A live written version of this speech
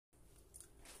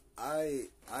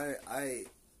I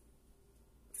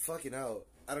fucking hell.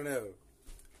 I don't know.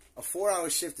 A 4-hour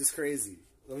shift is crazy.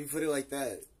 Let me put it like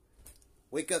that.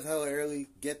 Wake up hella early,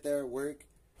 get there, work.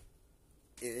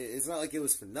 It's not like it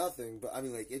was for nothing, but I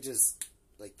mean, like, it just,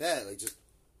 like that, like, just,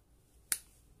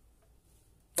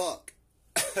 fuck.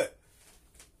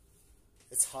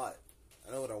 It's hot.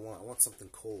 I know what I want. I want something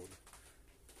cold.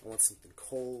 I want something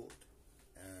cold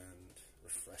and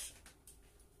refreshing.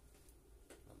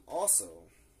 Also,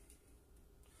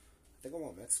 I think I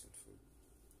want Mexican food.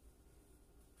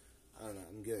 I don't know.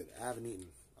 I'm good. I haven't eaten.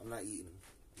 I'm not eating.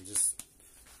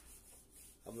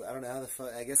 I don't know how the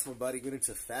fuck. I guess my body went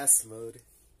into fast mode.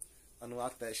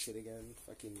 Unlock that shit again.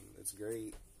 Fucking, it's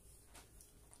great.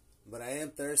 But I am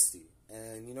thirsty.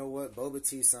 And you know what? Boba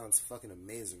tea sounds fucking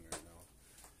amazing right now.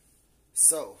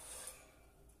 So,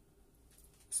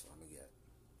 that's what I'm gonna get.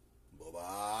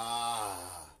 Boba.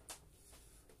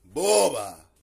 Boba.